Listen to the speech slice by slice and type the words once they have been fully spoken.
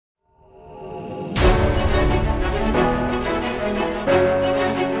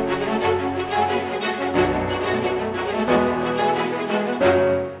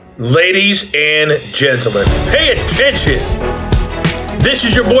Ladies and gentlemen, pay attention. This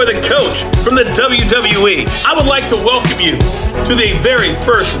is your boy, the coach from the WWE. I would like to welcome you to the very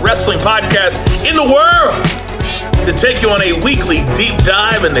first wrestling podcast in the world to take you on a weekly deep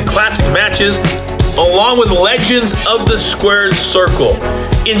dive into classic matches along with legends of the squared circle.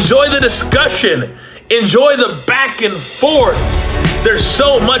 Enjoy the discussion. Enjoy the back and forth. There's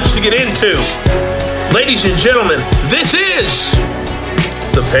so much to get into. Ladies and gentlemen, this is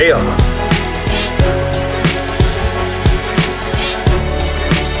the payoff.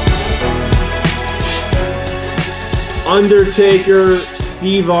 Undertaker,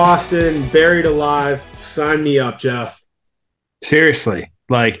 Steve Austin, buried alive. Sign me up, Jeff. Seriously.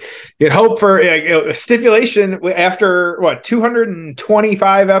 Like, you'd hope for a stipulation after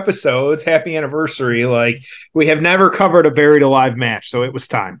 225 episodes, happy anniversary. Like, we have never covered a buried alive match, so it was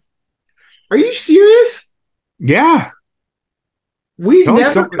time. Are you serious? Yeah. We've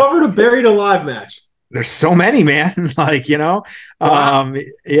never covered a buried alive match. There's so many, man. Like, wow.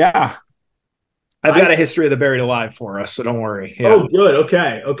 Yeah. I've got a history of the buried alive for us, so don't worry. Yeah. Oh, good.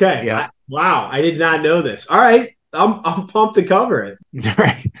 Okay. Yeah. Wow. I did not know this. All right. I'm pumped to cover it.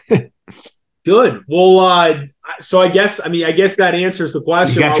 Right. Good. Well, so I guess that answers the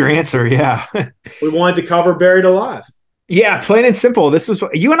question. You got your answer. Yeah. We wanted to cover buried alive. Yeah. Plain and simple. This was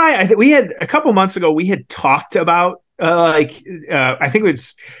you and I think we had a couple months ago, we had talked about I think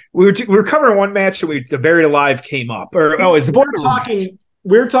we were covering one match and the buried alive came up it's the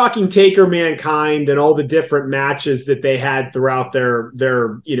We're talking Taker Mankind and all the different matches that they had throughout their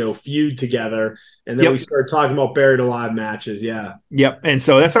feud together. And then we started talking about buried alive matches. Yeah. Yep. And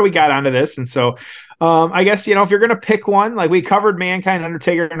so that's how we got onto this. And so I guess, if you're going to pick one, like we covered Mankind,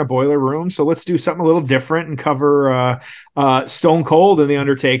 Undertaker in a boiler room. So let's do something a little different and cover Stone Cold and the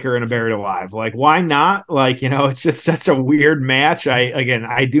Undertaker in a buried alive. Like, why not? Like, it's just such a weird match.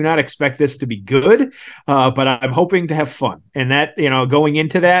 I do not expect this to be good, but I'm hoping to have fun. And that, going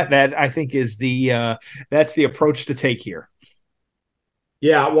into that I think is that's the approach to take here.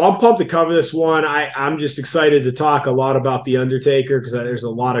 Yeah, well, I'm pumped to cover this one. I'm just excited to talk a lot about The Undertaker because there's a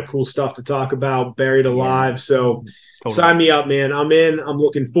lot of cool stuff to talk about, buried alive. So Sign me up, man. I'm in. I'm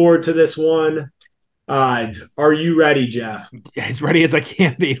looking forward to this one. Are you ready, Jeff? As ready as I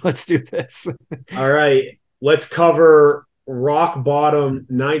can be. Let's do this. All right. Let's cover Rock Bottom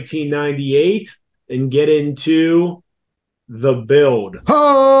 1998 and get into the build.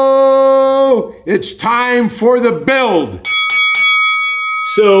 Oh, it's time for the build.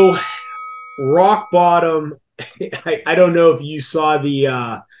 So, Rock Bottom, I don't know if you saw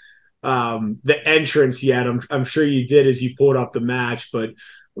the entrance yet. I'm sure you did as you pulled up the match, but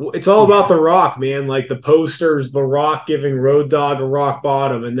it's all about The Rock, man. Like the posters, The Rock giving Road Dogg a rock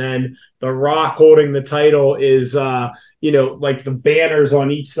bottom, and then The Rock holding the title is, like the banners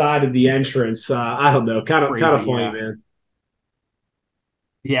on each side of the entrance. I don't know, kind of funny, man.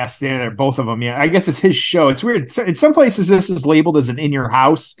 Yeah, standing there, both of them. Yeah, I guess it's his show. It's weird. In some places, this is labeled as an in your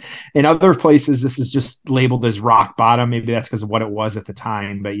house. In other places, this is just labeled as Rock Bottom. Maybe that's because of what it was at the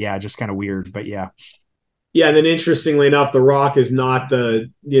time. But yeah, just kind of weird. But yeah. Yeah, and then interestingly enough, The Rock is not the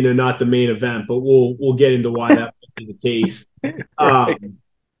main event, but we'll get into why that might be the case. Right.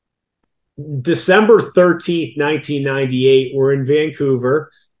 December 13th, 1998, we're in Vancouver.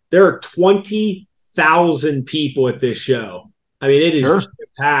 There are 20,000 people at this show. I mean, it is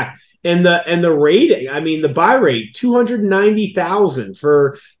packed. And the rating, I mean, the buy rate, 290,000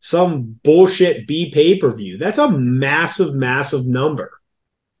 for some bullshit B pay-per-view. That's a massive, massive number.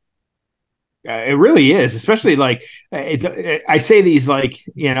 It really is, especially like I say these like,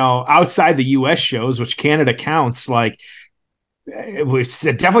 outside the U.S. shows, which Canada counts, like we've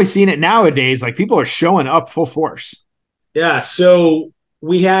definitely seen it nowadays. Like people are showing up full force. Yeah. So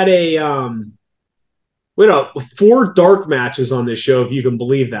we had 4 dark matches on this show, if you can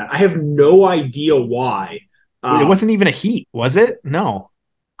believe that. I have no idea why. It wasn't even a heat, was it? No.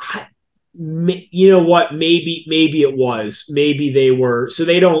 You know what? Maybe it was. Maybe they were. So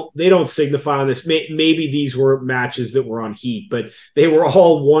they don't signify on this. Maybe these were matches that were on heat, but they were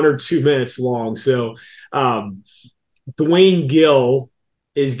all 1 or 2 minutes long. So Dwayne Gill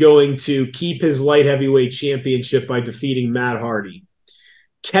is going to keep his light heavyweight championship by defeating Matt Hardy.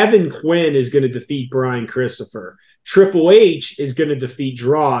 Kevin Quinn is going to defeat Brian Christopher. Triple H is going to defeat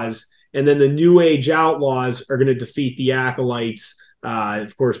Draws. And then the New Age Outlaws are going to defeat the Acolytes.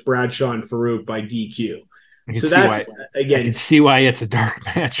 Of course, Bradshaw and Farouk by DQ. I can see why it's a dark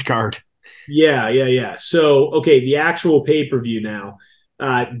match card. Yeah. So, okay, the actual pay-per-view now.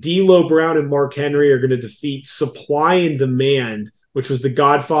 D'Lo Brown and Mark Henry are going to defeat Supply and Demand, which was the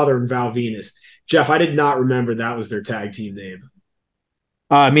Godfather and Val Venus. Jeff, I did not remember that was their tag team name.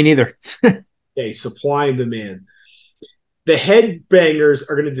 Me neither. Okay, supply and demand. The Headbangers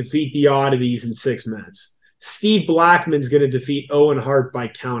are going to defeat the Oddities in 6 minutes. Steve Blackman's going to defeat Owen Hart by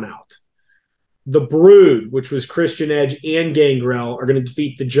countout. The Brood, which was Christian Edge and Gangrel, are going to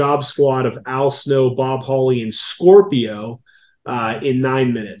defeat the Job Squad of Al Snow, Bob Holly, and Scorpio in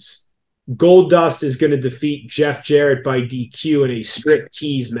 9 minutes. Goldust is going to defeat Jeff Jarrett by DQ in a strict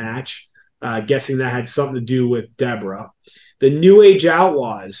tease match. Guessing that had something to do with Deborah. The New Age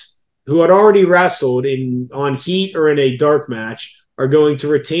Outlaws, who had already wrestled on Heat or in a dark match, are going to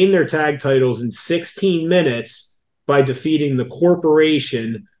retain their tag titles in 16 minutes by defeating the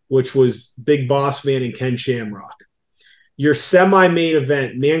Corporation, which was Big Boss Man and Ken Shamrock. Your semi-main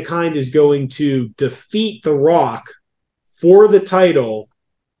event, Mankind is going to defeat The Rock for the title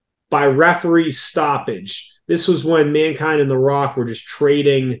by referee stoppage. This was when Mankind and The Rock were just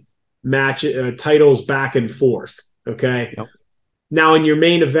trading titles back and forth. Okay. Yep. Now, in your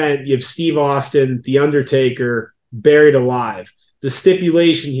main event, you have Steve Austin, The Undertaker, buried alive. The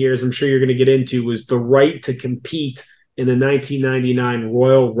stipulation here, as I'm sure you're going to get into, was the right to compete in the 1999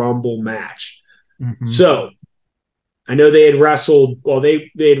 Royal Rumble match. Mm-hmm. So I know they had wrestled. Well,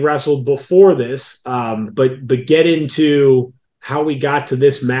 they had wrestled before this, but get into how we got to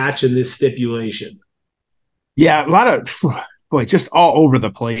this match and this stipulation. Yeah, a lot of just all over the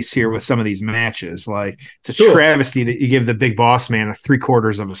place here with some of these matches. Like, it's a travesty that you give the Big Boss Man a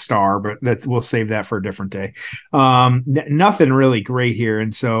 3/4 of a star, but that we'll save that for a different day. Nothing really great here.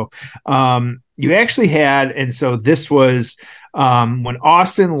 And so you actually had, and so this was when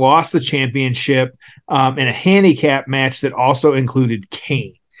Austin lost the championship in a handicap match that also included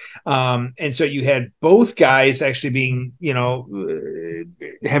Kane. And so you had both guys actually being,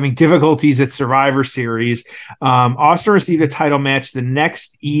 having difficulties at Survivor Series. Austin received a title match the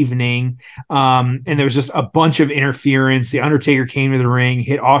next evening, and there was just a bunch of interference. The Undertaker came to the ring,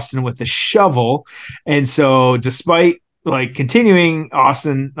 hit Austin with a shovel. And so despite continuing,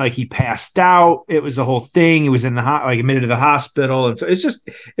 Austin, he passed out. It was a whole thing. He was in the admitted to the hospital. And so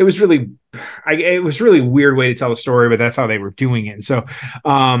it was really a weird way to tell the story, but that's how they were doing it. And so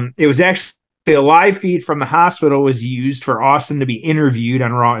it was actually a live feed from the hospital was used for Austin to be interviewed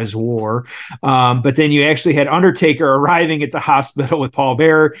on Raw is War. But then you actually had Undertaker arriving at the hospital with Paul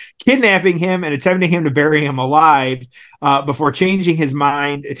Bearer, kidnapping him and attempting him to bury him alive before changing his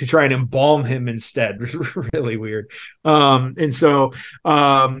mind to try and embalm him instead. Really weird. And so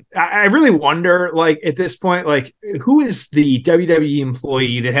I really wonder, at this point, who is the WWE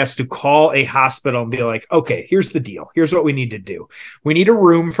employee that has to call a hospital and be like, okay, here's the deal. Here's what we need to do. We need a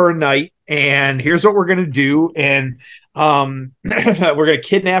room for a night. And here's what we're going to do. And we're going to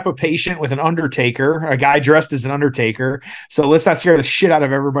kidnap a patient with an Undertaker, a guy dressed as an Undertaker. So let's not scare the shit out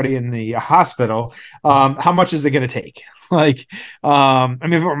of everybody in the hospital. How much is it going to take?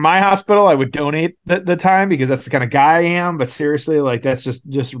 For my hospital, I would donate the time because that's the kind of guy I am. But seriously, that's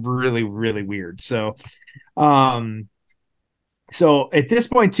just really, really weird. So, So at this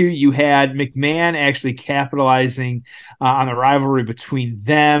point, too, you had McMahon actually capitalizing on the rivalry between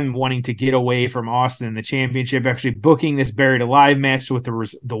them, wanting to get away from Austin in the championship, actually booking this Buried Alive match with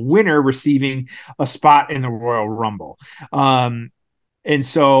the winner receiving a spot in the Royal Rumble. And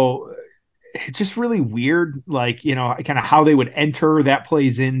so just really weird, kind of how they would enter. That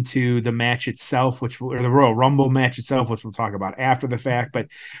plays into the match itself, or the Royal Rumble match itself, which we'll talk about after the fact. But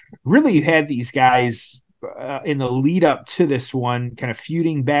really, you had these guys in the lead up to this one kind of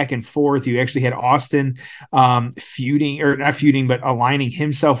feuding back and forth. You actually had Austin aligning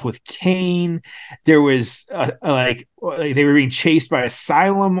himself with Kane. There was they were being chased by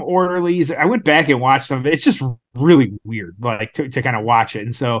asylum orderlies. I went back and watched some of it. It's just really weird, to kind of watch it.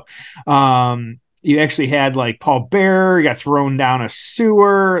 And so you actually had Paul Bearer got thrown down a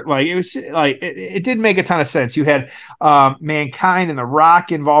sewer. It didn't make a ton of sense. You had Mankind and The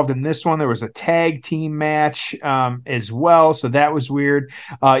Rock involved in this one. There was a tag team match as well. So that was weird.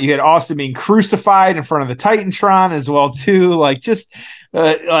 You had Austin being crucified in front of the Titantron as well too.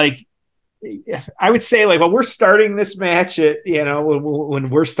 I would say when we're starting this match when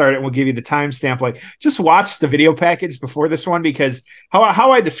we're starting, we'll give you the timestamp, just watch the video package before this one, because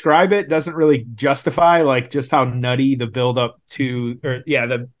how I describe it doesn't really justify just how nutty the build up to,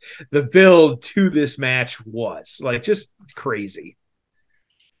 the build to this match was just crazy.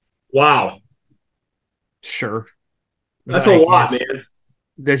 Wow. Sure. That's a lot, man.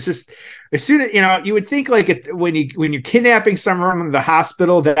 There's just, as soon as you would think when you're kidnapping someone from the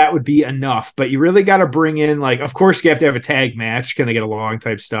hospital, that would be enough, but you really got to bring in of course you have to have a tag match. Can they get along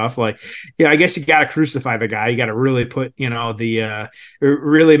type stuff? I guess you got to crucify the guy. You got to really put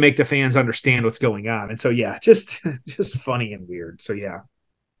really make the fans understand what's going on. And so just funny and weird. So yeah.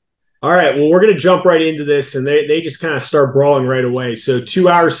 All right, well, we're going to jump right into this, and they just kind of start brawling right away. So 2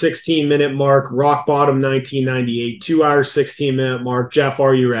 hour, 16-minute mark, rock bottom 1998, 2 hour, 16-minute mark. Jeff,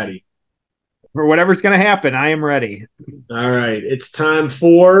 are you ready? For whatever's going to happen, I am ready. All right, it's time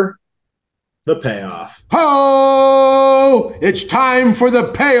for the payoff. Ho! It's time for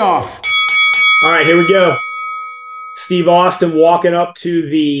the payoff. All right, here we go. Steve Austin walking up to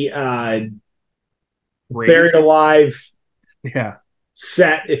the Buried Alive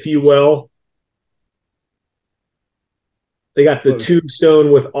set, if you will. They got the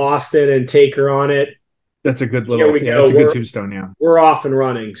tombstone with Austin and Taker on it. That's a good little. That's a good tombstone. Yeah, we're off and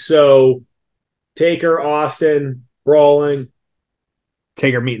running. So Taker, Austin, brawling.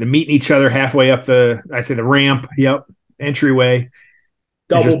 Taker meeting each other halfway up the ramp. Yep, entryway.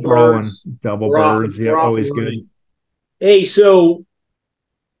 Double birds. Double birds. Yeah, always good. Hey, so.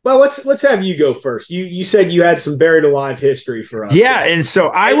 Well, let's have you go first. You said you had some Buried Alive history for us. Yeah, and so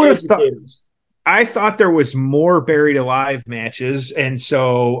I would have thought. I thought there was more Buried Alive matches, and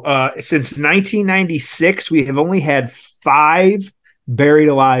so since 1996, we have only had 5 Buried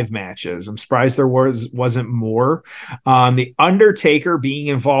Alive matches. I'm surprised there wasn't more. The Undertaker being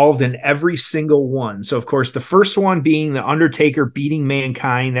involved in every single one. So, of course, the first one being the Undertaker beating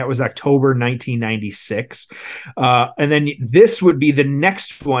Mankind. That was October 1996. And then this would be the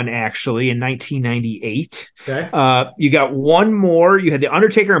next one, actually, in 1998. Okay. You got one more. You had the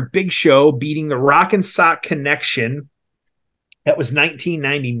Undertaker and Big Show beating the Rock and Sock Connection. That was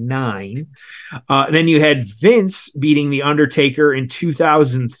 1999. Then you had Vince beating The Undertaker in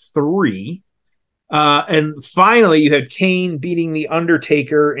 2003. And finally, you had Kane beating The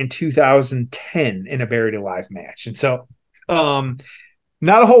Undertaker in 2010 in a Buried Alive match. And so not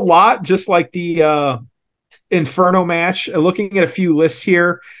a whole lot, just like the Inferno match. Looking at a few lists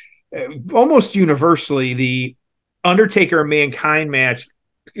here, almost universally, the Undertaker Mankind match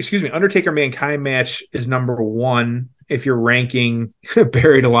is number 1 if you're ranking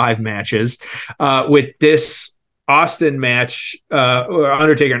Buried Alive matches, with this Austin match, or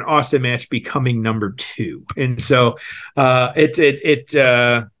Undertaker and Austin match becoming number 2. And so it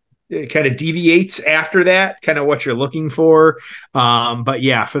kind of deviates after that, kind of what you're looking for. But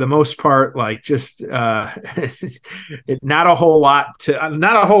yeah, for the most part, like just not a whole lot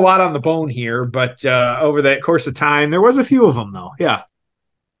on the bone here, but over that course of time, there was a few of them though. Yeah.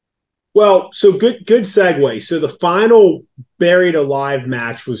 Well, so good segue. So the final Buried Alive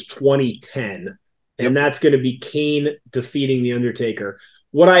match was 2010, and that's going to be Kane defeating The Undertaker.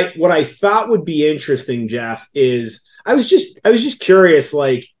 What I thought would be interesting, Jeff, is I was just curious,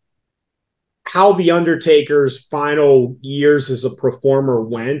 like how The Undertaker's final years as a performer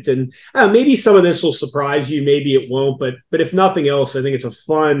went, and maybe some of this will surprise you, maybe it won't, but if nothing else, I think it's a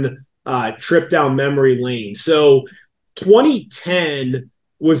fun trip down memory lane. So 2010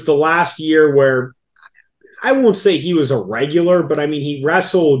 was the last year where I won't say he was a regular, but I mean, he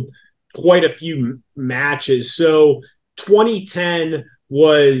wrestled quite a few matches. So 2010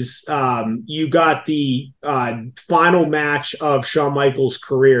 was you got the final match of Shawn Michaels'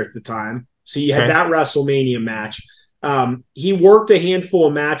 career at the time. So you had that WrestleMania match. He worked a handful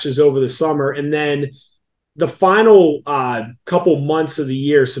of matches over the summer, and then the final couple months of the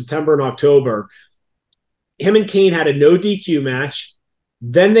year, September and October, him and Kane had a no DQ match.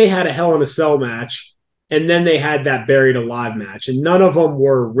 Then they had a Hell in a Cell match, and then they had that Buried Alive match. And none of them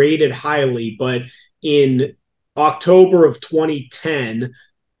were rated highly, but in October of 2010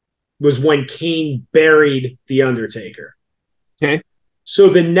 was when Kane buried The Undertaker. Okay. So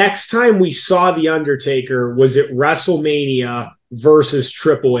the next time we saw The Undertaker was at WrestleMania versus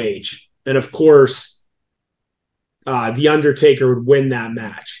Triple H. And of course, The Undertaker would win that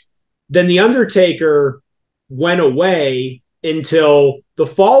match. Then The Undertaker went away until the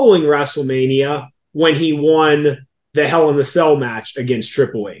following WrestleMania when he won the Hell in the Cell match against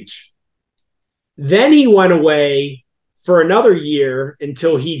Triple H. Then he went away for another year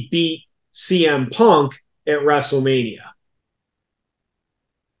until he beat CM Punk at WrestleMania.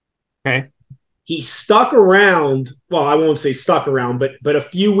 Okay. He stuck around, well, I won't say stuck around, but a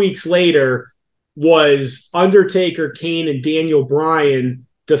few weeks later was Undertaker, Kane, and Daniel Bryan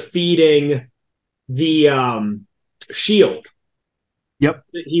defeating the Shield. Yep.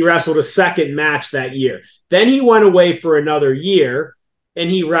 He wrestled a second match that year. Then he went away for another year, and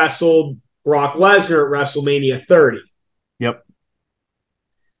he wrestled Brock Lesnar at WrestleMania 30. Yep.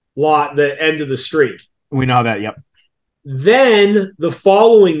 The end of the streak. We know that, yep. Then the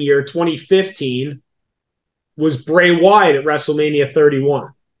following year, 2015, was Bray Wyatt at WrestleMania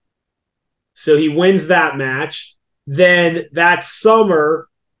 31. So he wins that match. Then that summer,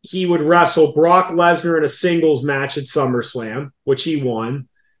 he would wrestle Brock Lesnar in a singles match at SummerSlam, which he won.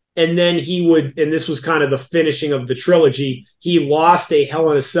 And then he would, and this was kind of the finishing of the trilogy, he lost a Hell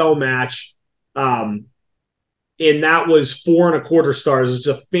in a Cell match. And that was 4.25 stars. It was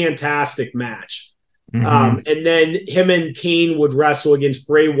a fantastic match. And then him and Kane would wrestle against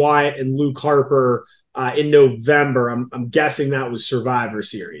Bray Wyatt and Luke Harper in November. I'm guessing that was Survivor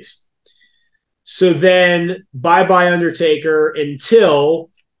Series. So then bye-bye Undertaker until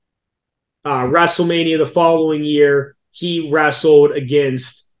WrestleMania the following year. He wrestled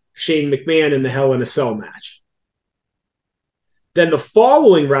against Shane McMahon in the Hell in a Cell match. Then the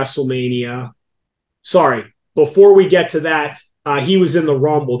following WrestleMania, before we get to that, he was in the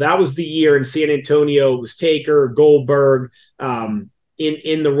Rumble. That was the year in San Antonio. It was Taker, Goldberg,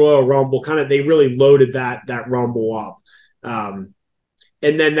 in the Royal Rumble. Kind of, they really loaded that Rumble up.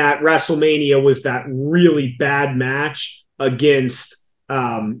 And then that WrestleMania was that really bad match against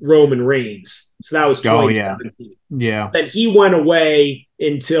Roman Reigns. So that was 2017. Yeah. Then he went away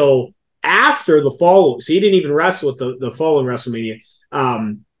until after the following. So he didn't even wrestle at the following WrestleMania.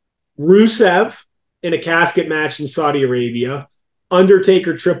 Rusev in a casket match in Saudi Arabia.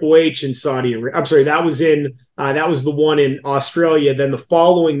 Undertaker Triple H in Saudi Arabia. I'm sorry, that was the one in Australia. Then the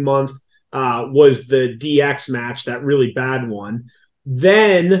following month was the DX match, that really bad one.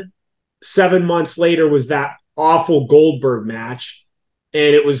 Then 7 months later was that awful Goldberg match.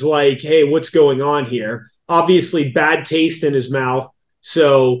 And it was like, hey, what's going on here? Obviously, bad taste in his mouth.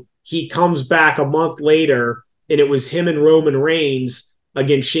 So he comes back a month later, and it was him and Roman Reigns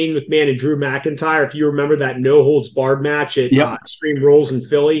against Shane McMahon and Drew McIntyre. If you remember that no holds barred match at Extreme Rules in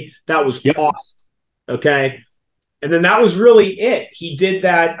Philly, that was awesome. Okay. And then that was really it. He did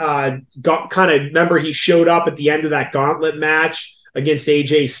that remember he showed up at the end of that gauntlet match against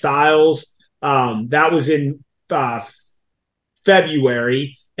AJ Styles. That was in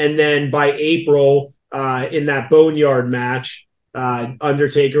February. And then by April, in that Boneyard match,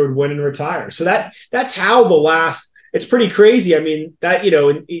 Undertaker would win and retire. So that's how the last. It's pretty crazy. I mean, that,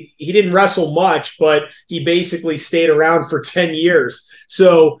 he didn't wrestle much, but he basically stayed around for 10 years.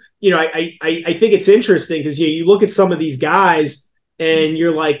 So, I think it's interesting because you look at some of these guys and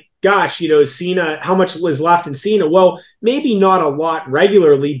you're like, gosh, Cena, how much is left in Cena? Well, maybe not a lot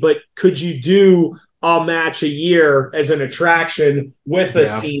regularly, but could you do a match a year as an attraction with a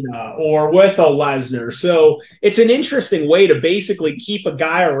Cena or with a Lesnar? So it's an interesting way to basically keep a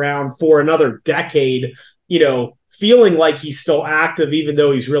guy around for another decade, feeling like he's still active, even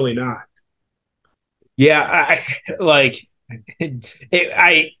though he's really not. Yeah. I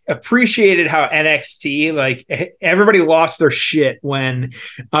appreciated how NXT, everybody lost their shit when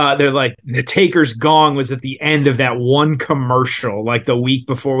they're like, the Taker's gong was at the end of that one commercial, like the week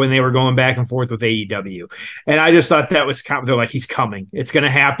before when they were going back and forth with AEW. And I just thought that was they're like, he's coming. It's going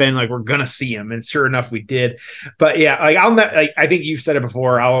to happen. Like, we're going to see him. And sure enough, we did. But yeah, I think you've said it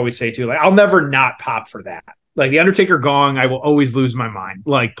before. I'll always say too, I'll never not pop for that. Like the Undertaker gong, I will always lose my mind,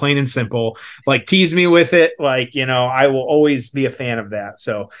 like plain and simple, tease me with it. I will always be a fan of that.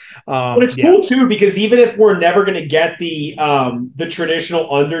 So, but it's cool too, because even if we're never going to get the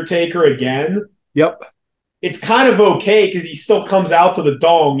traditional Undertaker again, it's kind of okay because he still comes out to the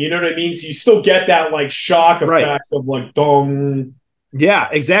dong. You know what I mean? So you still get that shock effect of dong. Yeah,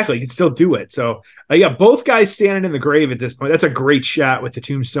 exactly. You can still do it. So, both guys standing in the grave at this point. That's a great shot with the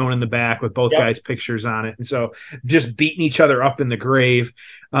tombstone in the back with both guys' pictures on it. And so just beating each other up in the grave.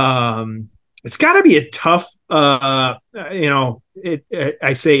 It's got to be a tough, I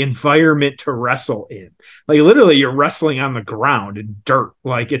say environment to wrestle in. Literally you're wrestling on the ground in dirt.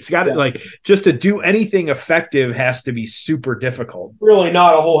 It's got to just to do anything effective has to be super difficult. Really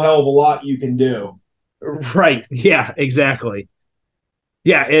not a whole hell of a lot you can do. Right. Yeah, exactly.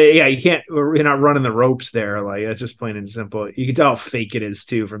 Yeah, you're not running the ropes there. That's just plain and simple. You can tell how fake it is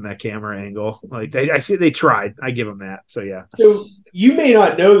too from that camera angle. I see they tried. I give them that. So yeah. So you may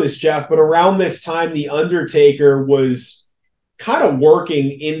not know this, Jeff, but around this time, the Undertaker was kind of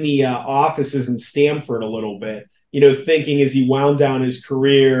working in the offices in Stamford a little bit. Thinking as he wound down his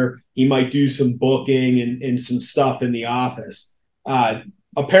career, he might do some booking and some stuff in the office.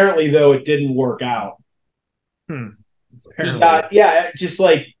 Apparently, though, it didn't work out. He got,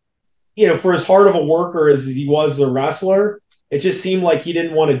 for as hard of a worker as he was a wrestler, it just seemed like he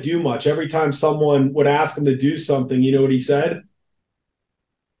didn't want to do much. Every time someone would ask him to do something, you know what he said?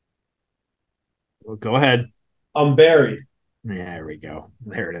 Well, go ahead. I'm buried. Yeah, there we go.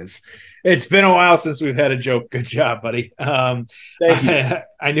 There it is. It's been a while since we've had a joke. Good job, buddy. Thank you.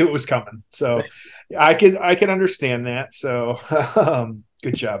 I knew it was coming. So I can understand that. So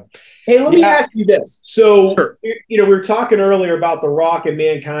good job. Hey, let me ask you this. So, sure. We were talking earlier about The Rock and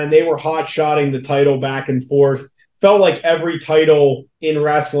Mankind. They were hot-shotting the title back and forth felt like every title in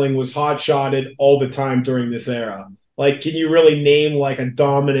wrestling was hot-shotted all the time during this era. Like, can you really name like a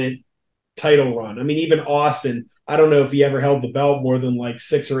dominant title run? I mean, even Austin, I don't know if he ever held the belt more than like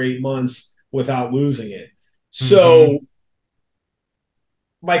 6 or 8 months without losing it. So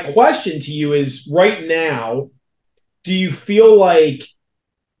my question to you is, right now, do you feel like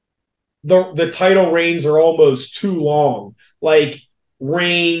the title reigns are almost too long? Like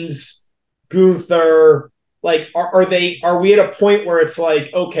Reigns, Gunther, like are we at a point where it's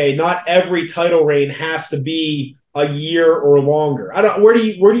like, okay, not every title reign has to be a year or longer? I don't, where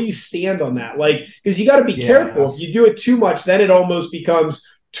do you stand on that? Like, because you got to be careful. If you do it too much, then it almost becomes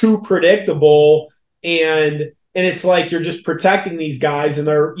too predictable, and it's like you're just protecting these guys, and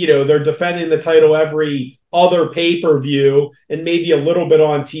they're defending the title every other pay-per-view and maybe a little bit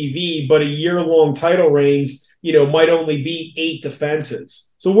on TV, but a year-long title reigns, might only be 8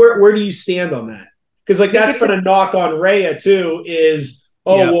 defenses. So where do you stand on that? Because like that's been a knock on Rhea too, is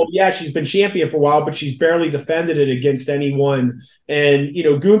well, yeah, she's been champion for a while, but she's barely defended it against anyone. And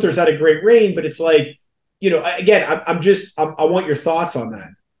Gunther's had a great reign, but it's like, again, I want your thoughts on that.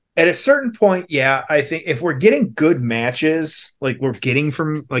 At a certain point, yeah, I think if we're getting good matches, like we're getting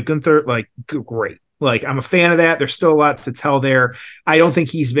from like Gunther, like great. Like I'm a fan of that. There's still a lot to tell there. I don't think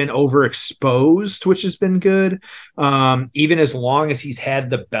he's been overexposed, which has been good. Even as long as he's had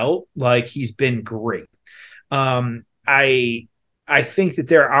the belt, like he's been great. I think that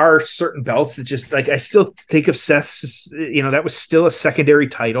there are certain belts that just like I still think of Seth's, that was still a secondary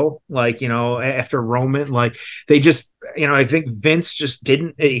title, like, after Roman, like they just, I think Vince just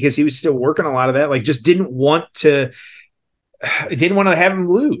didn't, because he was still working a lot of that, like just didn't want to have him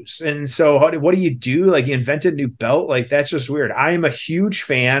lose. And so what do you do? Like you invent a new belt, like that's just weird. I am a huge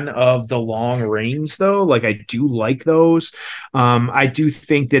fan of the long reigns though. Like I do like those. I do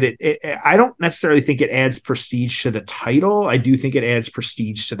think that I don't necessarily think it adds prestige to the title. I do think it adds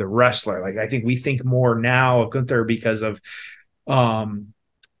prestige to the wrestler. Like I think we think more now of Gunther because of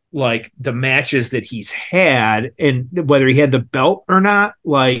like the matches that he's had and whether he had the belt or not.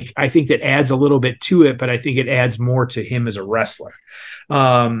 Like I think that adds a little bit to it, but I think it adds more to him as a wrestler.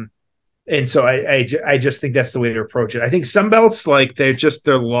 And so I just think that's the way to approach it. I think some belts, like they're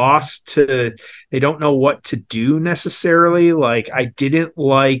lost to, they don't know what to do necessarily. Like I didn't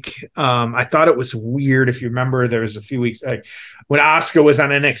like, I thought it was weird. If you remember, there was a few weeks like when Asuka was on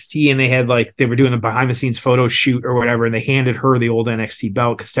NXT and they were doing a behind the scenes photo shoot or whatever. And they handed her the old NXT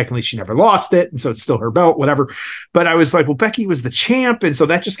belt because technically she never lost it. And so it's still her belt, whatever. But I was like, well, Becky was the champ. And so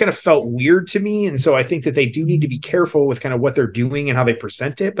that just kind of felt weird to me. And so I think that they do need to be careful with kind of what they're doing and how they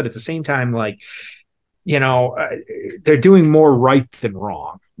present it. But at the same time, like, they're doing more right than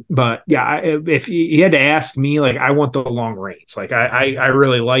wrong. But yeah, if you had to ask me, like I want the long reigns. Like I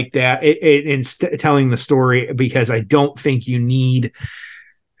really like that in telling the story, because I don't think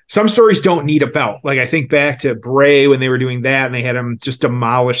some stories don't need a belt. Like I think back to Bray when they were doing that and they had him just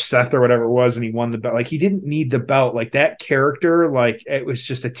demolish Seth or whatever it was and he won the belt. Like he didn't need the belt. Like that character, like it was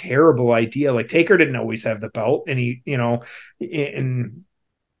just a terrible idea. Like Taker didn't always have the belt, and he, and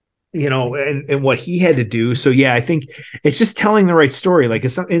what he had to do. So yeah, I think it's just telling the right story. Like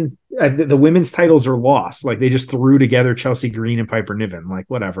it's something, the women's titles are lost. Like they just threw together Chelsea Green and Piper Niven, like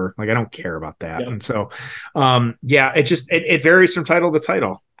whatever. Like I don't care about that. Yep. And so, it varies from title to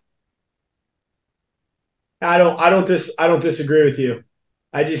title. I don't disagree with you.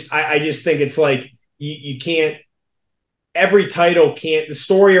 I just think it's like you can't, the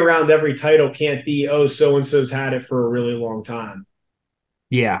story around every title can't be, oh, so-and-so's had it for a really long time.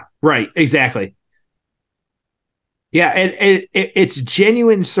 Yeah, right. Exactly. Yeah. And it's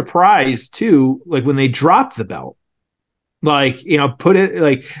genuine surprise too. Like when they drop the belt, like, put it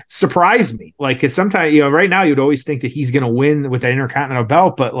like surprise me. Like, cause sometimes, right now you'd always think that he's going to win with the Intercontinental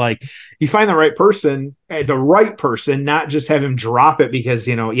belt, but like you find the right person, not just have him drop it because,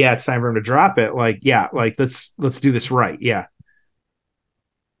 it's time for him to drop it. Like, yeah, like let's do this right. Yeah.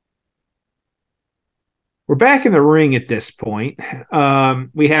 We're back in the ring at this point.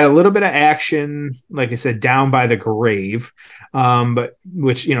 We had a little bit of action, like I said, down by the grave, but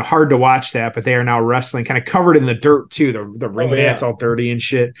which, hard to watch that, but they are now wrestling kind of covered in the dirt too. The ring mat's all dirty and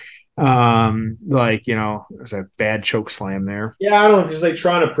shit. There's a bad choke slam there. Yeah. I don't know if he's like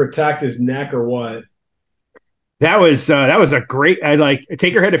trying to protect his neck or what. That was a great,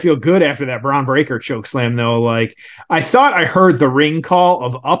 Taker had to feel good after that Braun Breaker choke slam though. Like I thought I heard the ring call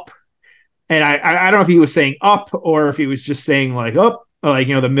of up. And I don't know if he was saying up or if he was just saying like up, like,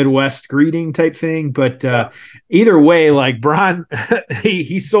 the Midwest greeting type thing. But either way, like Braun,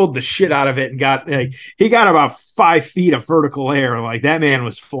 he sold the shit out of it and he got about 5 feet of vertical air. Like that man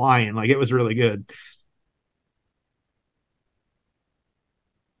was flying. Like it was really good.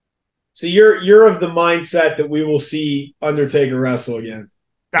 So you're of the mindset that we will see Undertaker wrestle again.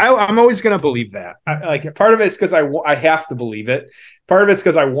 I'm always going to believe that. Part of it's because I have to believe it. Part of it's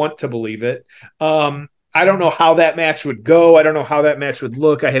because I want to believe it. I don't know how that match would go. I don't know how that match would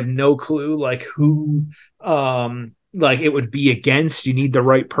look. I have no clue who it would be against. You need the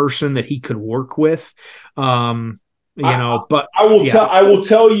right person that he could work with. But I will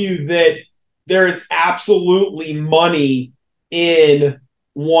tell you that there is absolutely money in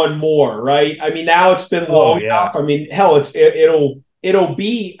one more, right? I mean, now it's been long enough. I mean, hell, it'll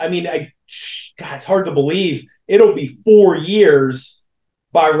be. I mean, God, it's hard to believe it'll be 4 years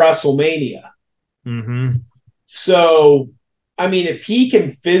by WrestleMania. Mm-hmm. So, I mean, if he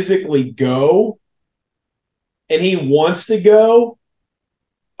can physically go and he wants to go,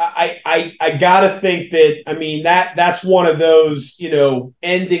 I gotta think that, I mean, that's one of those,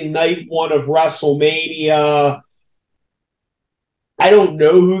 ending night one of WrestleMania. I don't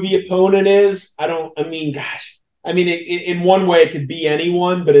know who the opponent is. In one way it could be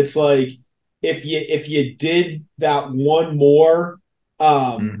anyone, but it's like if you did that one more,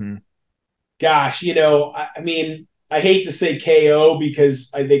 I hate to say KO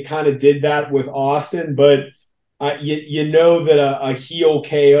because they kind of did that with Austin, but you know that a heel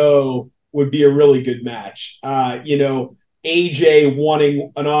KO would be a really good match. AJ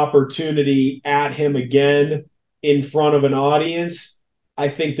wanting an opportunity at him again in front of an audience, I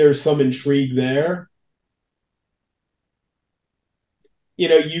think there's some intrigue there.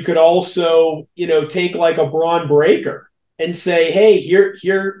 You could also, take like a Braun Breaker and say, hey,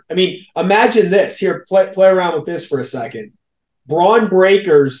 here. I mean, imagine this. Here, play around with this for a second. Braun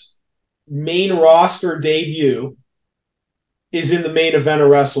Breaker's main roster debut is in the main event of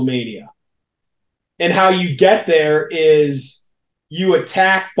WrestleMania. And how you get there is you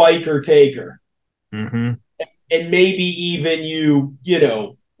attack Biker Taker. Mm-hmm. And maybe even you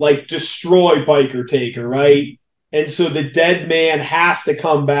destroy Biker Taker, right? And so the dead man has to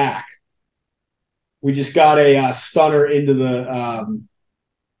come back. We just got a stunner into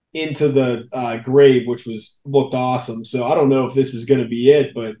the grave, which looked awesome. So I don't know if this is going to be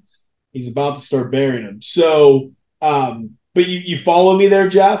it, but he's about to start burying him. So, but you follow me there,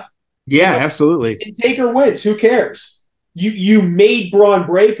 Jeff? Yeah, absolutely. And Taker wins. Who cares? You made Braun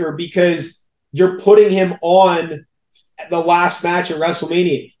Breaker because you're putting him on the last match at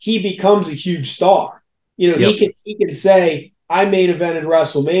WrestleMania. He becomes a huge star. He can say, I main evented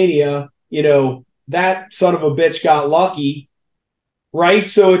WrestleMania. That son of a bitch got lucky, right?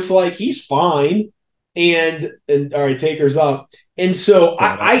 So it's like he's fine. And all right, Taker's up. And so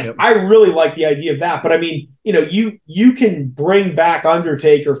I really like the idea of that. But I mean, you can bring back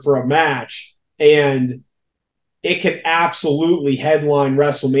Undertaker for a match and it can absolutely headline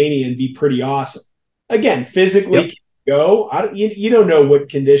WrestleMania and be pretty awesome. Again, physically go. You don't know what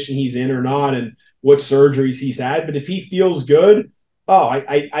condition he's in or not and what surgeries he's had. But if he feels good,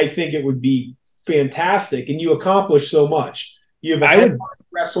 I think it would be fantastic. And you accomplish so much. You have a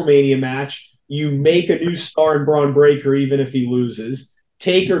WrestleMania match. You make a new star in Braun Breaker, even if he loses.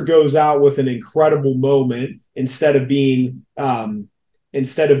 Taker goes out with an incredible moment instead of being in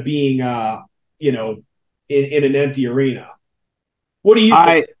an empty arena. What do you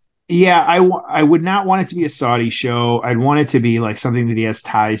think? I would not want it to be a Saudi show. I'd want it to be like something that he has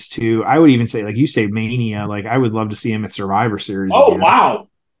ties to. I would even say, like you say, Mania. Like I would love to see him at Survivor Series. Oh, again. Wow.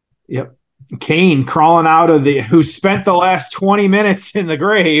 Yep. Kane crawling out of who spent the last 20 minutes in the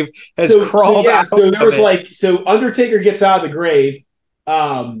grave has crawled out. So there was so Undertaker gets out of the grave.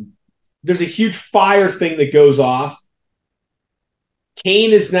 There's a huge fire thing that goes off.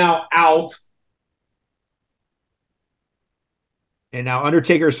 Kane is now out. And now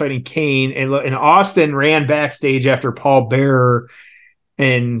Undertaker is fighting Kane, and Austin ran backstage after Paul Bearer,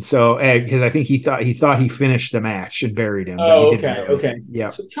 and so because I think he thought he finished the match and buried him. Oh, okay. Yeah.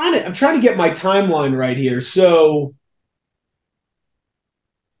 So I'm trying to get my timeline right here. So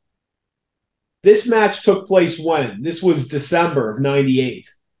this match took place when? This was December of '98.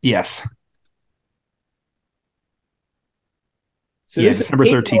 Yes. So this December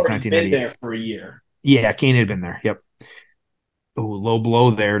 13th, 1998. Been there for a year. Yeah, Kane had been there. Yep. Oh, low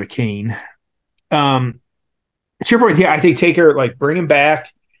blow there to Kane. To your point, yeah, I think Taker, bring him back.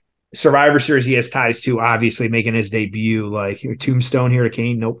 Survivor Series he has ties to, obviously making his debut. Like Tombstone here to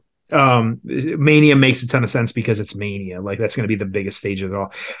Kane, nope. Mania makes a ton of sense because it's Mania. Like that's going to be the biggest stage of it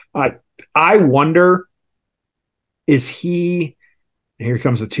all. I wonder, is he? Here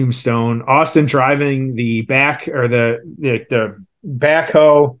comes the Tombstone. Austin driving the back or the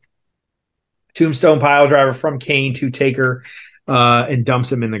backhoe. Tombstone pile driver from Kane to Taker. and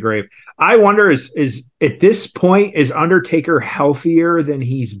dumps him in the grave. I wonder is at this point, is Undertaker healthier than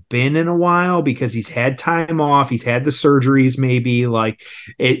he's been in a while because he's had time off, he's had the surgeries, maybe like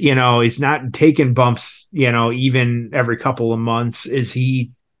it, he's not taking bumps, even every couple of months. Is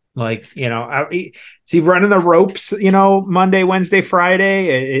he like, is he running the ropes, Monday, Wednesday,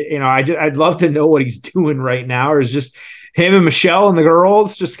 Friday? I'd love to know what he's doing right now, or is just him and Michelle and the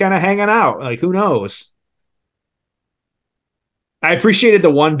girls just kind of hanging out? Like, who knows? I appreciated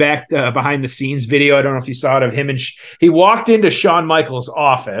the one back behind the scenes video. I don't know if you saw it of him, and he walked into Shawn Michaels'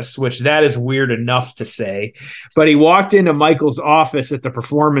 office, which that is weird enough to say, but he walked into Michaels' office at the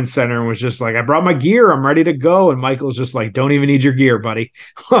Performance Center and was just like, "I brought my gear. I'm ready to go." And Michaels just like, "Don't even need your gear, buddy.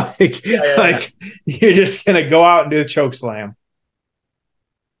 Like you're just gonna go out and do the choke slam."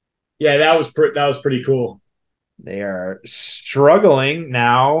 Yeah, that was pretty cool. They are struggling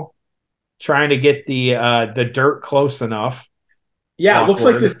now, trying to get the dirt close enough. Yeah, Awkward. It looks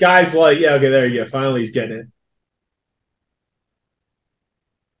like this guy's like, yeah, okay, there you go. Finally, he's getting it.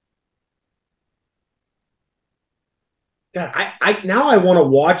 God, I now I want to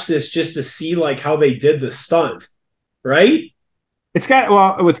watch this just to see like how they did the stunt, right? It's got,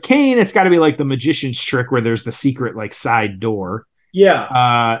 well, with Kane, it's got to be like the magician's trick where there's the secret like side door.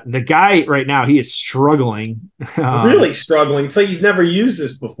 Yeah. The guy right now, he is struggling. Really struggling. It's like he's never used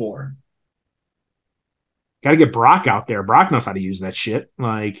this before. Got to get Brock out there. Brock knows how to use that shit.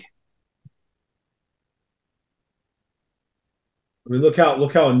 Like, I mean, look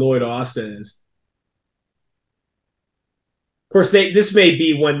how annoyed Austin is. Of course, this may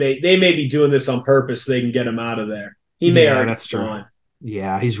be when they may be doing this on purpose so they can get him out of there. He may already that's true. gone.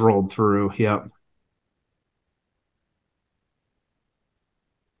 Yeah, he's rolled through. Yep.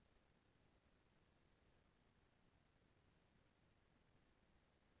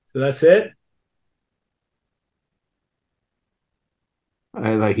 So that's it.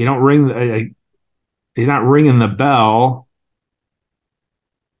 Like, you don't ring. He's not ringing the bell.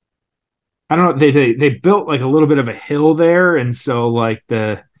 I don't know. They built like a little bit of a hill there, and so like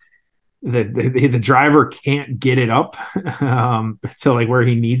the driver can't get it up to like where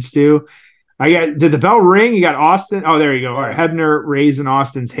he needs to. Did the bell ring? You got Austin. Oh, there you go. All right, Hebner raising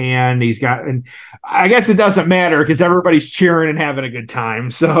Austin's hand. He's got, and I guess it doesn't matter because everybody's cheering and having a good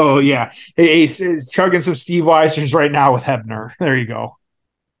time. So yeah, he's chugging some Steve Weisers right now with Hebner. There you go.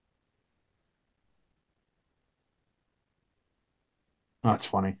 Oh, that's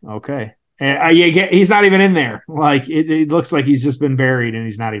funny. Okay. And he's not even in there. Like it looks like he's just been buried and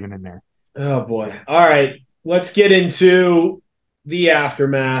he's not even in there. Oh boy. All right. Let's get into the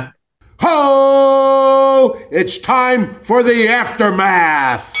aftermath. Ho! It's time for the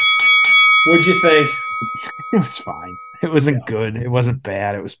aftermath. What'd you think? It was fine. It wasn't good. It wasn't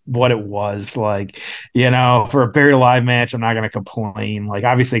bad. It was what it was. Like, for a buried alive match, I'm not going to complain. Like,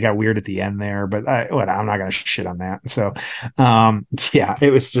 obviously, it got weird at the end there, but I'm not going to shit on that. So, yeah,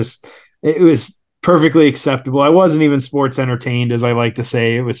 it was perfectly acceptable. I wasn't even sports entertained, as I like to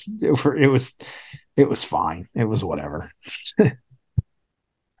say. It was fine. It was whatever.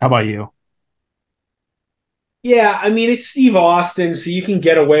 How about you? Yeah, I mean, it's Steve Austin, so you can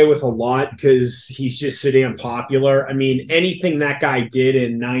get away with a lot because he's just so damn popular. I mean, anything that guy did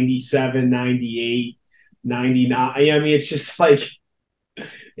in 97, 98, 99, I mean, it's just like,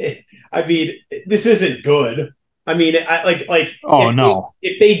 I mean, this isn't good. I mean, Oh, no.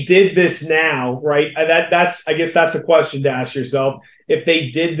 If they did this now, right? That's I guess that's a question to ask yourself. If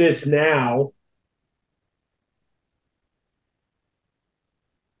they did this now,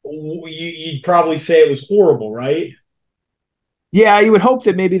 you'd probably say it was horrible, right? Yeah, you would hope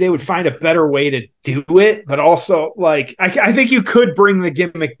that maybe they would find a better way to do it, but also, like, I think you could bring the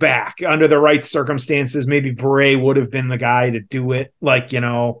gimmick back under the right circumstances. Maybe Bray would have been the guy to do it, like,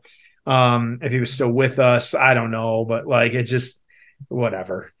 if he was still with us. I don't know, but like, it just,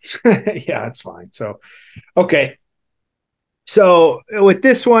 whatever. Yeah, it's fine. So, okay. So with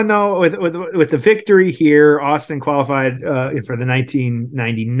this one, though, with the victory here, Austin qualified for the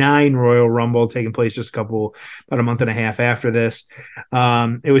 1999 Royal Rumble, taking place just about a month and a half after this.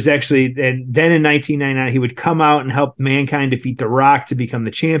 It was actually, and then in 1999, he would come out and help Mankind defeat The Rock to become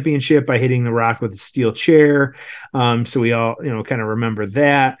the championship by hitting The Rock with a steel chair. So we all, kind of remember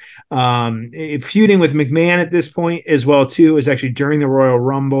that. Feuding with McMahon at this point as well, too, is actually during the Royal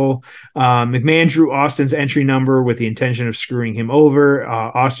Rumble. McMahon drew Austin's entry number with the intention of screwing him over.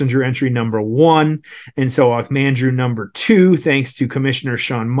 Austin drew entry number 1, and so McMahon drew number 2 thanks to Commissioner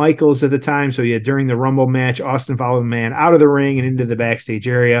Shawn Michaels at the time. So during the Rumble match, Austin followed McMahon out of the ring and into the backstage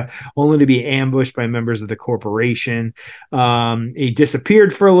area, only to be ambushed by members of the corporation. He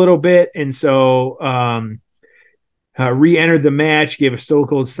disappeared for a little bit, and so re-entered the match, gave a Stone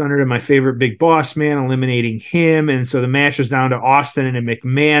Cold Stunner to my favorite Big Boss Man, eliminating him. And so the match was down to Austin and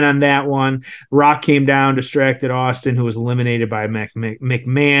McMahon on that one. Rock came down, distracted Austin, who was eliminated by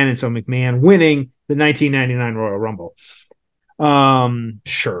McMahon. And so McMahon winning the 1999 Royal Rumble.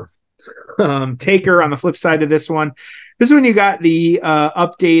 Sure. Taker on the flip side of this one. This is when you got the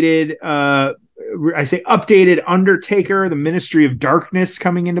updated Undertaker, the Ministry of Darkness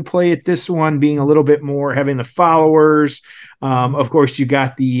coming into play at this one, being a little bit more having the followers. Of course, you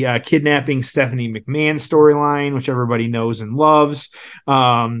got the kidnapping Stephanie McMahon storyline, which everybody knows and loves.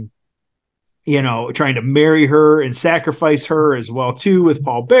 Trying to marry her and sacrifice her as well too with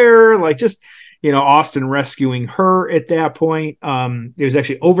Paul Bearer, Austin rescuing her at that point. It was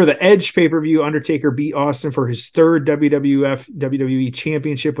actually Over the Edge pay-per-view. Undertaker beat Austin for his third WWE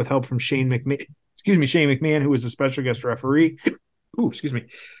championship with help from Shane McMahon, who was the special guest referee. Excuse me.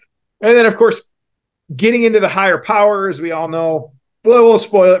 And then, of course, getting into the higher power, as we all know. We'll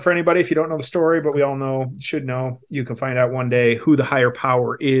spoil it for anybody if you don't know the story, but we all should know. You can find out one day who the higher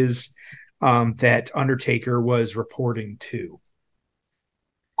power is that Undertaker was reporting to.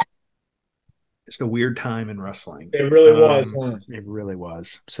 It's a weird time in wrestling. It really was. It really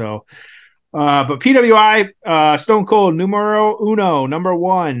was. So, but PWI, Stone Cold numero uno, number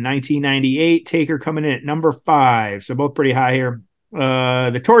 1, 1998. Taker coming in at number 5. So both pretty high here.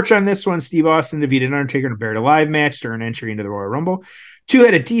 The torch on this one, Steve Austin defeated Undertaker in a Buried Alive match during entry into the Royal Rumble. 2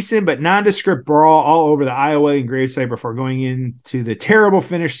 had a decent but nondescript brawl all over the Iowa and gravesite before going into the terrible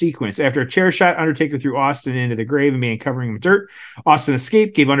finish sequence. After a chair shot, Undertaker threw Austin into the grave and began covering him with dirt. Austin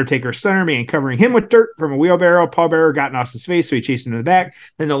escaped, gave Undertaker a stunner, began covering him with dirt from a wheelbarrow. Paul Bearer got in Austin's face, so he chased him to the back.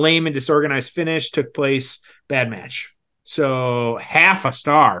 Then the lame and disorganized finish took place. Bad match. So half a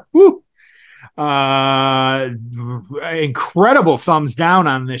star. Woo! Incredible thumbs down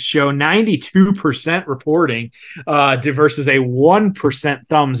on this show. 92% reporting versus a 1%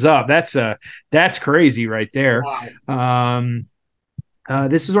 thumbs up. That's crazy right there. Wow.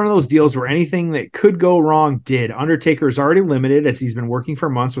 This is one of those deals where anything that could go wrong did. Undertaker is already limited as he's been working for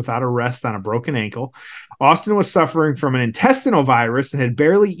months without a rest on a broken ankle. Austin was suffering from an intestinal virus and had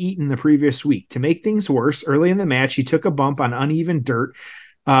barely eaten the previous week. To make things worse, early in the match, he took a bump on uneven dirt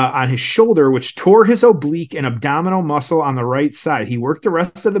on his shoulder, which tore his oblique and abdominal muscle on the right side. He worked the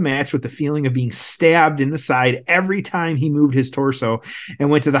rest of the match with the feeling of being stabbed in the side every time he moved his torso,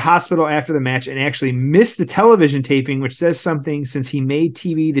 and went to the hospital after the match and actually missed the television taping, which says something since he made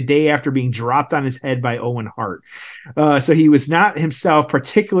TV the day after being dropped on his head by Owen Hart. So he was not himself,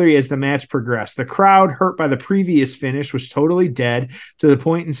 particularly as the match progressed. The crowd, hurt by the previous finish, was totally dead to the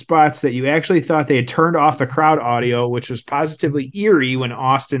point in spots that you actually thought they had turned off the crowd audio, which was positively eerie when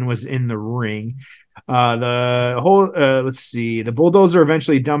Austin was in the ring. The bulldozer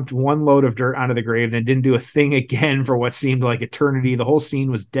eventually dumped one load of dirt onto the grave, then didn't do a thing again for what seemed like eternity. The whole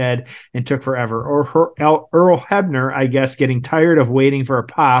scene was dead and took forever. Or Earl Hebner, I guess, getting tired of waiting for a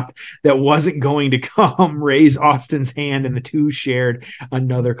pop that wasn't going to come, raised Austin's hand, and the two shared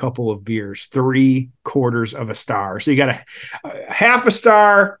another couple of beers. 3/4 of a star. So you got a half a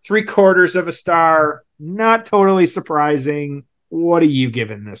star, 3/4 of a star. Not totally surprising. What are you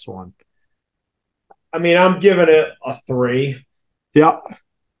giving this one? I mean, I'm giving it a 3. Yeah.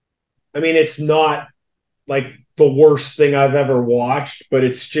 I mean, it's not like the worst thing I've ever watched, but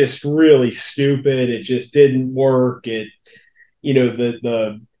it's just really stupid. It just didn't work. The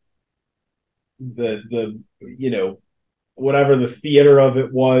whatever the theater of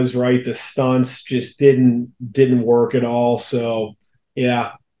it was, right? The stunts just didn't work at all. So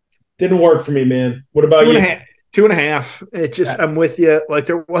yeah, didn't work for me, man. What about you? 2.5. It just, I'm with you. Like,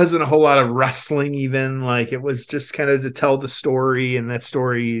 there wasn't a whole lot of wrestling even. Like, it was just kind of to tell the story, and that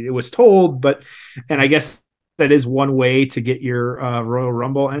story, it was told. And I guess that is one way to get your Royal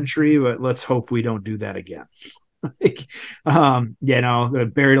Rumble entry, but let's hope we don't do that again. The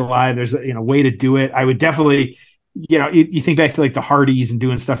Buried Alive, there's a way to do it. I would definitely, you think back to like the Hardys and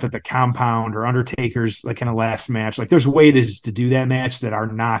doing stuff at the compound, or Undertaker's like in a last match. Like, there's ways to do that match that are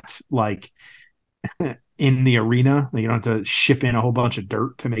not like in the arena. You don't have to ship in a whole bunch of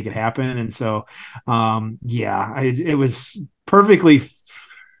dirt to make it happen. And so, it was perfectly.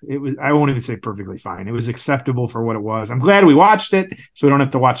 I won't even say perfectly fine. It was acceptable for what it was. I'm glad we watched it, so we don't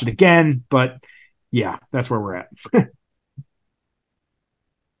have to watch it again. But yeah, that's where we're at.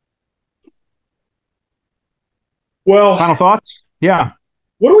 Well, final thoughts? Yeah.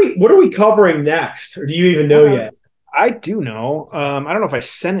 What are we covering next? Or do you even know yet? I do know. I don't know if I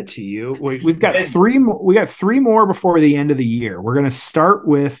sent it to you. We've got three. We got three more before the end of the year. We're going to start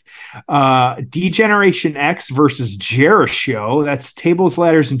with Degeneration X versus Jericho. That's Tables,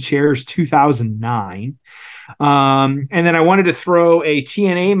 Ladders, and Chairs 2009. And then I wanted to throw a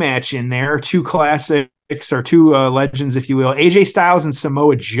TNA match in there, two classics or two legends, if you will, AJ Styles and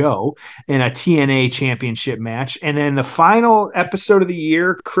Samoa Joe in a TNA championship match. And then the final episode of the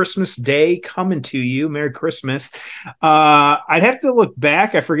year, Christmas Day, coming to you. Merry Christmas. I'd have to look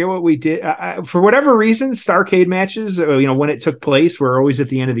back. I forget what we did. For whatever reason, Starrcade matches, when it took place, were always at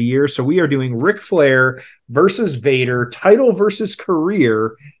the end of the year. So we are doing Ric Flair versus Vader, title versus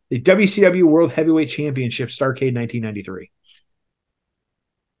career, the WCW World Heavyweight Championship, Starrcade 1993.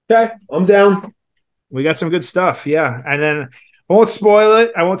 Okay, I'm down. We got some good stuff, yeah. And then I won't spoil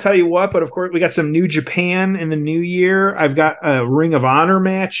it. I won't tell you what, but of course we got some New Japan in the new year. I've got a Ring of Honor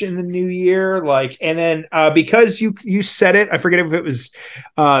match in the new year. And then because you said it, I forget if it was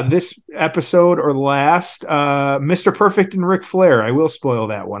this episode or last, Mr. Perfect and Ric Flair. I will spoil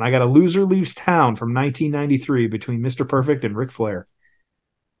that one. I got a Loser Leaves Town from 1993 between Mr. Perfect and Ric Flair.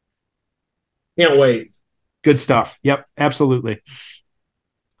 Can't wait. Good stuff. Yep, absolutely.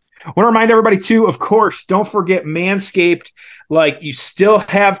 I want to remind everybody, too, of course, don't forget Manscaped. You still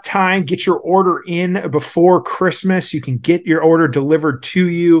have time. Get your order in before Christmas. You can get your order delivered to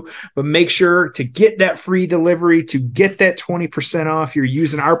you, but make sure to get that free delivery, to get that 20% off. You're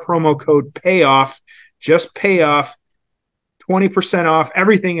using our promo code PAYOFF. Just PAYOFF. 20% off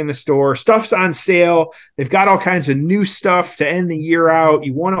everything in the store. Stuff's on sale. They've got all kinds of new stuff to end the year out.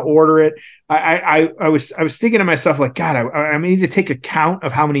 You want to order it. I was thinking to myself, God, I need to take a count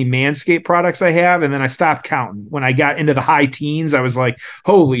of how many Manscaped products I have. And then I stopped counting. When I got into the high teens, I was like,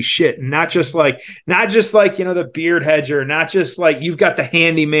 holy shit. And not just like, the beard hedger, not just like you've got the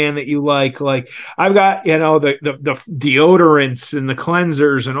handyman that you like I've got, the deodorants and the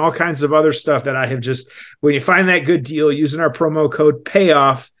cleansers and all kinds of other stuff that I have just, when you find that good deal using our promo code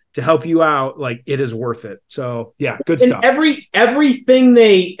PAYOFF to help you out, it is worth it. So yeah, good stuff. Everything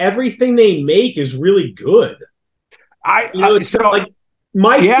they make is really good. My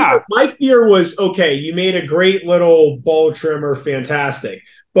fear was, okay, you made a great little ball trimmer, fantastic,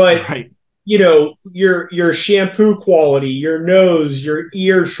 but right. Your shampoo quality, your nose, your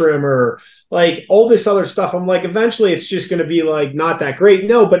ear trimmer, all this other stuff. I'm like, eventually it's just going to be not that great.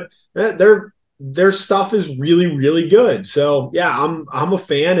 No, but their stuff is really, really good. So yeah, I'm a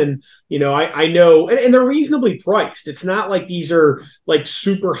fan, and I know, and they're reasonably priced. It's not like these are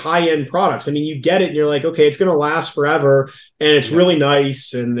super high end products. I mean, you get it and you're like, okay, it's going to last forever, and it's really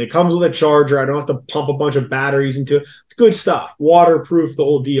nice, and it comes with a charger. I don't have to pump a bunch of batteries into it. It's good stuff, waterproof, the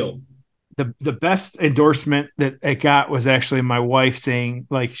whole deal. The best endorsement that it got was actually my wife saying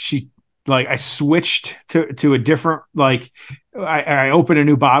I switched to a different, I opened a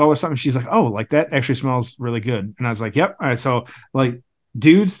new bottle or something. She's like, oh, that actually smells really good. And I was like, yep. All right. So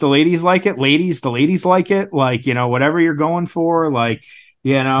dudes, the ladies like it. Ladies, the ladies like it. Whatever you're going for,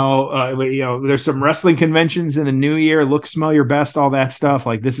 there's some wrestling conventions in the new year. Look, smell your best, all that stuff.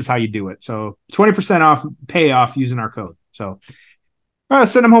 This is how you do it. So 20% off, PAYOFF using our code. So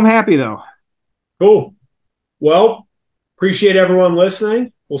send them home happy though. Cool. Well, appreciate everyone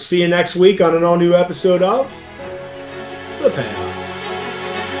listening. We'll see you next week on an all-new episode of The Payoff.